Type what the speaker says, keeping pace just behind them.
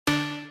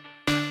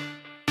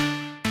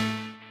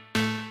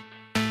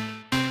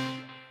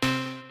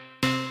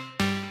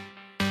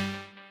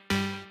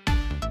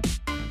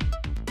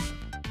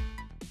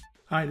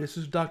Hi, this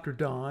is Dr.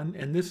 Don,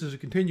 and this is a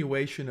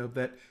continuation of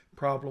that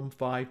problem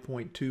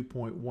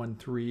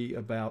 5.2.13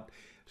 about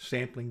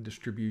sampling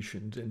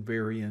distributions and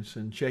variance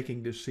and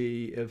checking to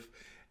see if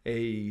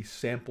a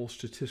sample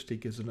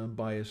statistic is an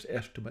unbiased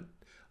estimate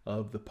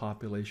of the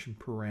population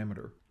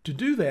parameter. To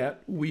do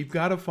that, we've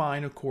got to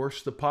find, of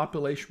course, the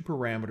population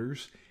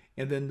parameters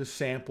and then the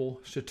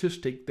sample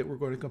statistic that we're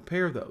going to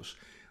compare those.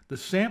 The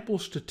sample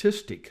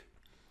statistic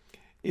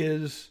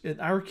is, in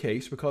our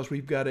case, because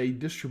we've got a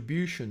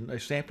distribution, a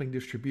sampling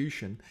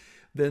distribution,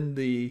 then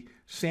the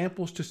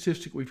sample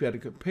statistic we've got to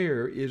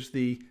compare is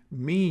the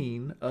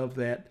mean of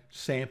that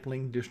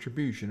sampling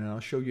distribution. And I'll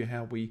show you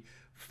how we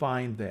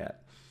find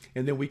that.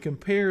 And then we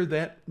compare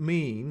that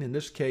mean. In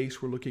this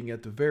case, we're looking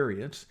at the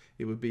variance.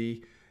 It would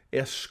be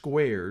S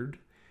squared.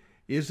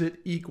 Is it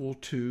equal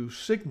to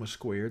sigma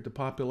squared, the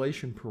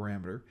population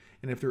parameter?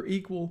 And if they're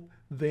equal,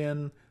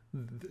 then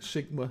S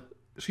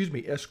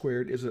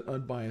squared is an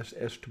unbiased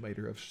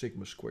estimator of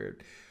sigma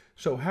squared.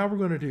 So how we're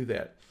going to do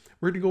that?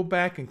 We're going to go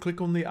back and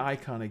click on the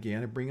icon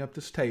again and bring up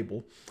this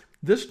table.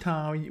 This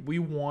time we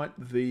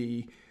want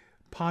the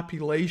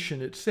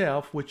population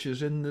itself, which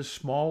is in this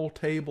small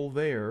table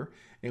there,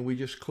 and we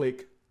just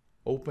click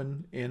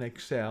Open in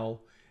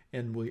Excel,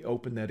 and we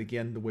open that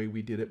again the way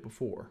we did it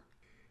before.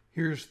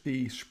 Here's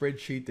the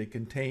spreadsheet that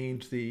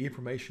contains the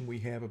information we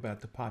have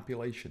about the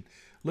population.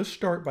 Let's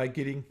start by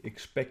getting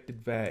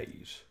expected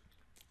values.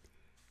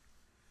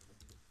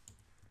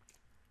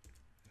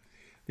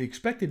 The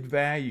expected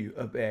value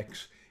of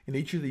x in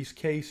each of these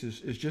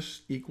cases is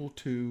just equal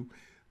to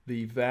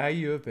the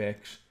value of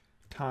x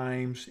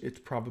times its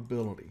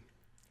probability.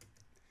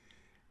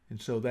 And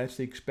so that's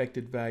the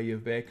expected value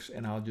of x,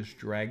 and I'll just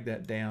drag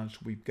that down so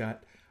we've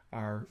got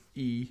our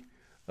E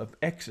of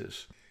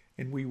x's.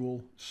 And we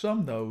will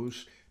sum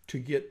those to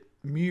get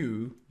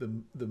mu,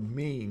 the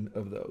mean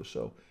of those.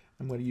 So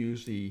I'm going to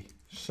use the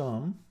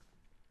sum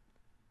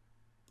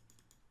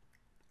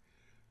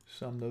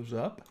those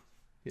up,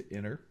 hit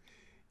enter.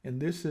 And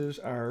this is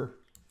our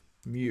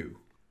mu.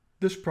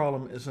 This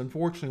problem is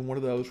unfortunately one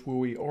of those where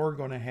we are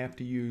going to have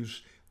to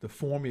use the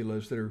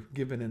formulas that are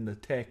given in the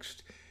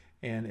text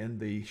and in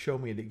the show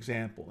me an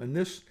example. In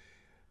this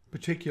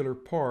particular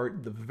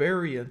part, the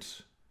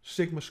variance,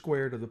 sigma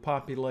squared of the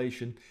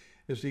population,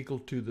 is equal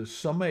to the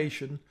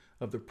summation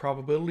of the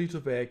probabilities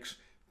of x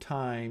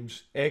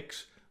times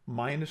x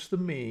minus the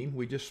mean.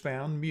 We just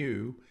found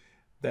mu,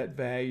 that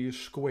value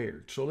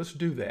squared. So let's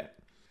do that.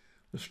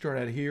 Let's start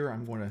out here.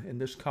 I'm going to, in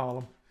this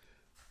column,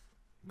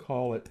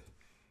 call it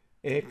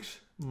x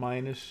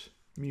minus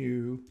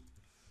mu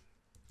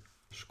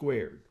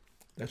squared.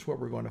 That's what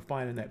we're going to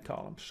find in that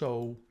column.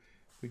 So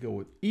we go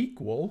with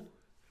equal,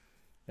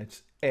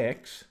 that's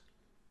x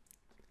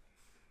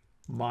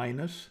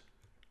minus,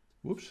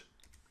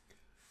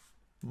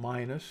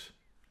 minus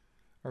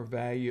our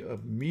value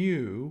of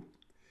mu.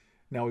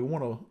 Now we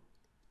want to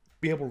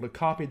be able to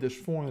copy this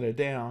formula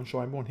down, so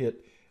I'm going to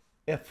hit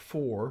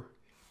F4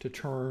 to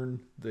turn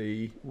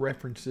the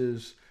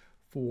references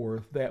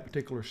for that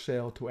particular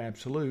cell to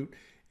absolute.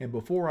 And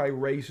before I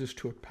raise this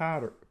to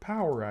a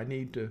power, I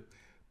need to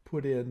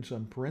put in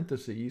some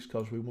parentheses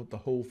because we want the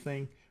whole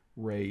thing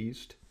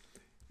raised.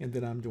 And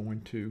then I'm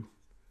going to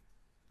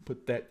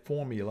put that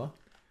formula,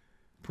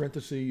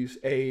 parentheses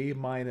A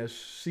minus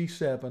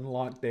C7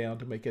 locked down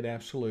to make it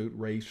absolute,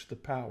 raised to the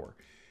power.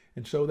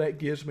 And so that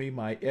gives me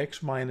my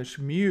x minus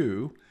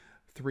mu,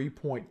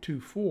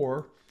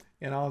 3.24,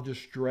 and I'll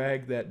just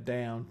drag that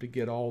down to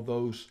get all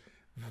those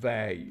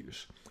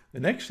values. The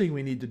next thing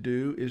we need to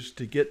do is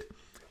to get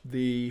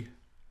the,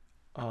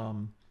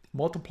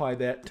 multiply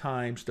that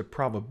times the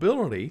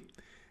probability,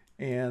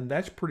 and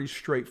that's pretty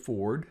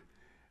straightforward.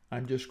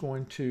 I'm just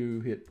going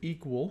to hit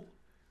equal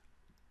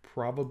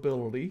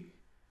probability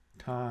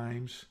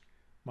times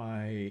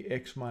my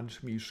x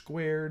minus mu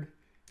squared,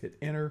 hit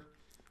enter,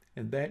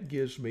 and that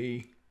gives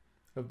me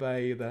a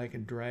value that I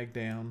can drag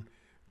down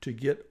to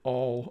get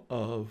all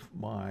of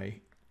my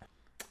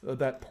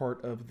that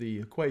part of the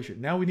equation.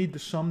 Now we need to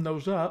sum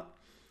those up,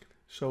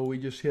 so we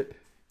just hit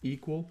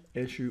equal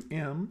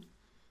SUM,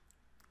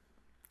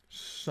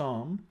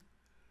 sum,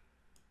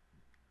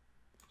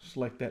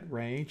 select that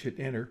range, hit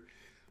enter.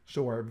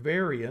 So our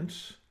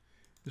variance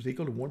is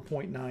equal to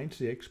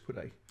 1.96, put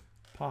a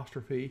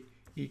apostrophe,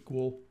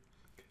 equal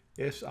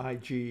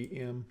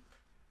SIGMA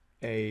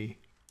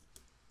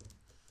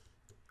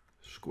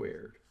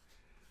squared.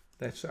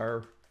 That's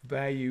our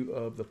value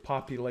of the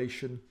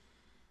population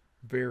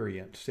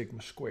variance,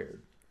 sigma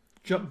squared.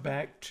 Jump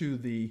back to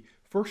the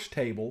first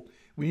table.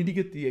 We need to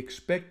get the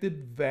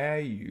expected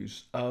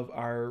values of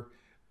our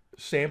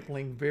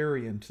sampling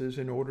variances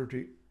in order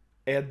to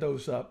add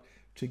those up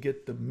to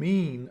get the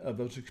mean of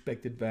those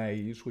expected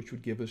values, which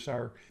would give us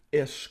our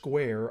S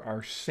square,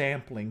 our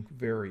sampling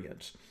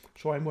variance.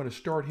 So I'm going to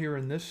start here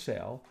in this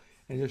cell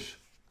and just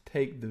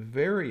take the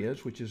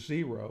variance, which is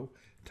 0,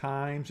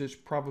 times its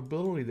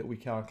probability that we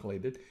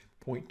calculated,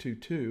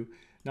 0.22.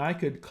 Now I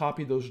could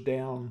copy those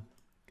down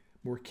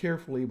more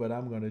carefully, but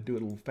I'm going to do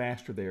it a little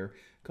faster there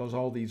because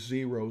all these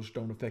zeros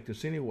don't affect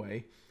us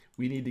anyway.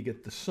 We need to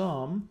get the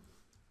sum,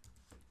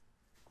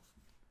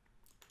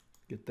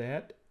 get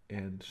that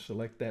and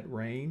select that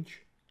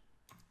range.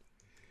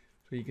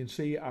 So you can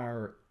see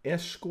our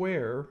S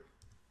square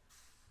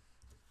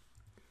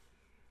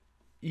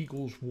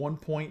equals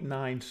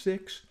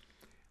 1.96,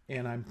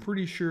 and I'm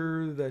pretty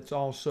sure that's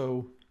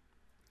also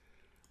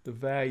the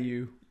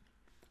value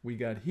we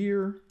got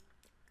here.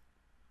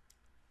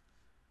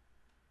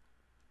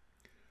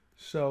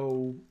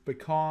 So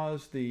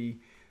because the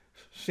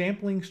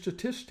sampling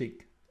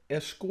statistic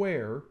S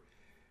square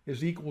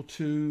is equal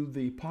to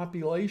the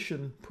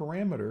population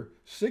parameter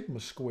sigma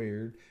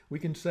squared, we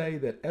can say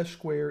that S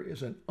squared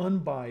is an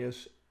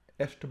unbiased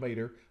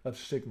estimator of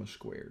sigma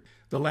squared.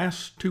 The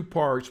last two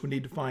parts, we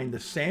need to find the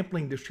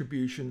sampling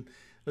distribution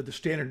of the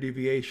standard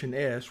deviation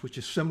S, which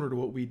is similar to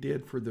what we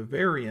did for the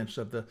variance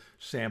of the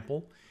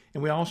sample.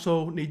 And we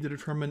also need to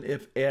determine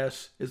if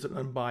S is an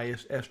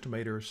unbiased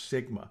estimator of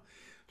sigma.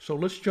 So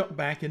let's jump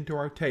back into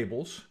our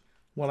tables.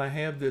 While I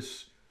have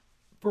this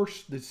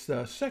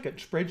second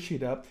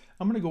spreadsheet up,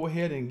 I'm going to go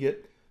ahead and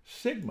get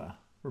sigma.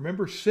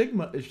 Remember,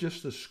 sigma is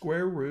just the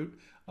square root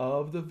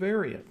of the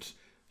variance.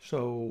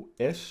 So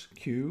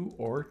SQ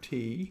or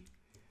T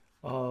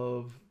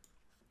of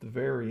the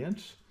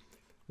variance,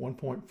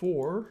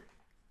 1.4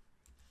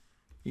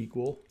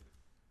 equal.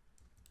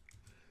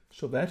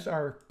 So that's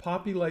our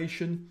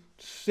population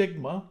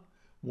sigma,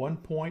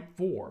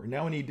 1.4.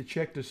 Now we need to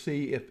check to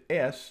see if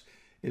S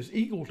is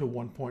equal to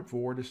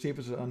 1.4 to see if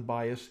it's an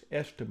unbiased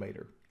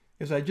estimator.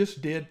 As I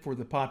just did for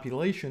the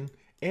population,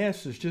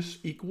 S is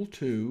just equal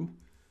to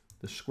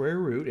the square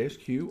root,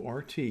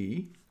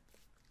 SQRT,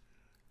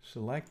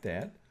 select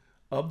that,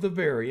 of the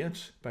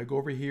variance. If I go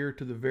over here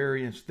to the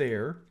variance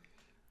there,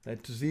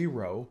 that's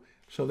 0.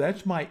 So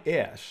that's my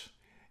S.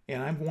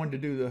 And I'm going to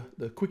do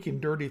the quick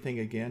and dirty thing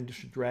again,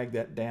 just to drag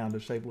that down to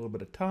save a little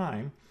bit of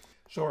time.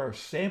 So our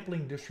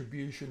sampling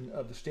distribution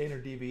of the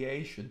standard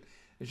deviation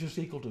is just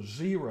equal to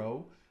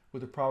 0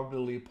 with a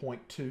probability of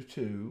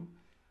 0.22,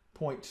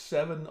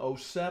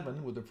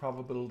 0.707 with a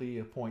probability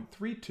of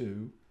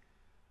 0.32,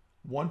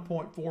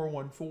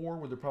 1.414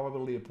 with a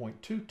probability of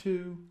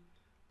 0.22,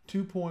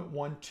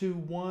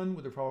 2.121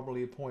 with a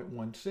probability of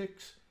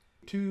 0.16,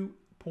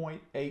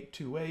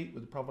 2.828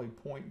 with a probability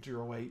of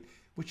 0.08,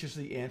 which is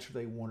the answer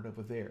they wanted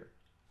over there.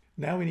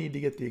 Now we need to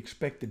get the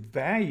expected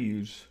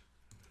values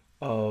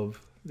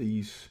of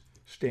these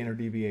standard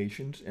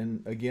deviations,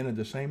 and again in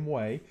the same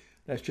way,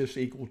 that's just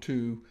equal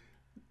to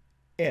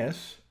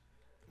S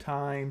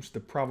times the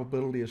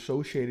probability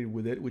associated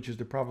with it, which is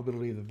the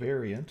probability of the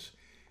variance,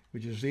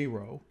 which is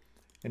 0.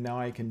 And now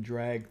I can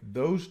drag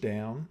those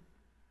down.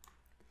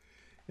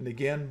 And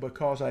again,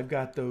 because I've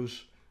got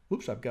those,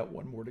 whoops, I've got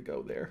one more to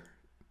go there.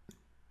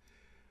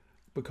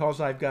 Because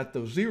I've got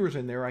those zeros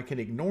in there, I can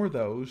ignore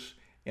those.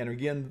 And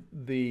again,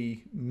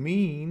 the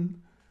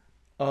mean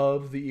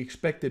of the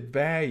expected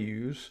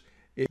values,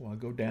 I'll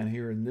go down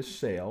here in this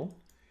cell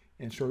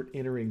and start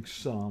entering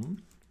sum.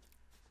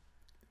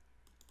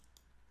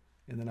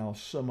 And then I'll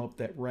sum up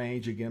that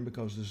range again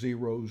because the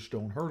zeros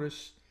don't hurt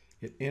us.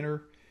 Hit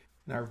enter.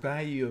 And our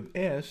value of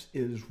S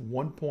is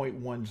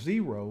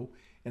 1.10,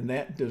 and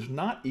that does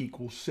not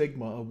equal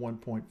sigma of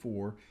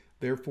 1.4.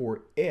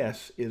 Therefore,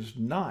 S is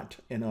not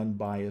an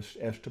unbiased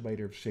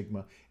estimator of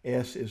sigma.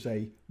 S is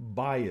a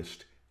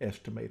biased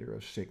estimator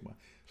of sigma.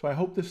 So I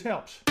hope this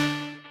helps.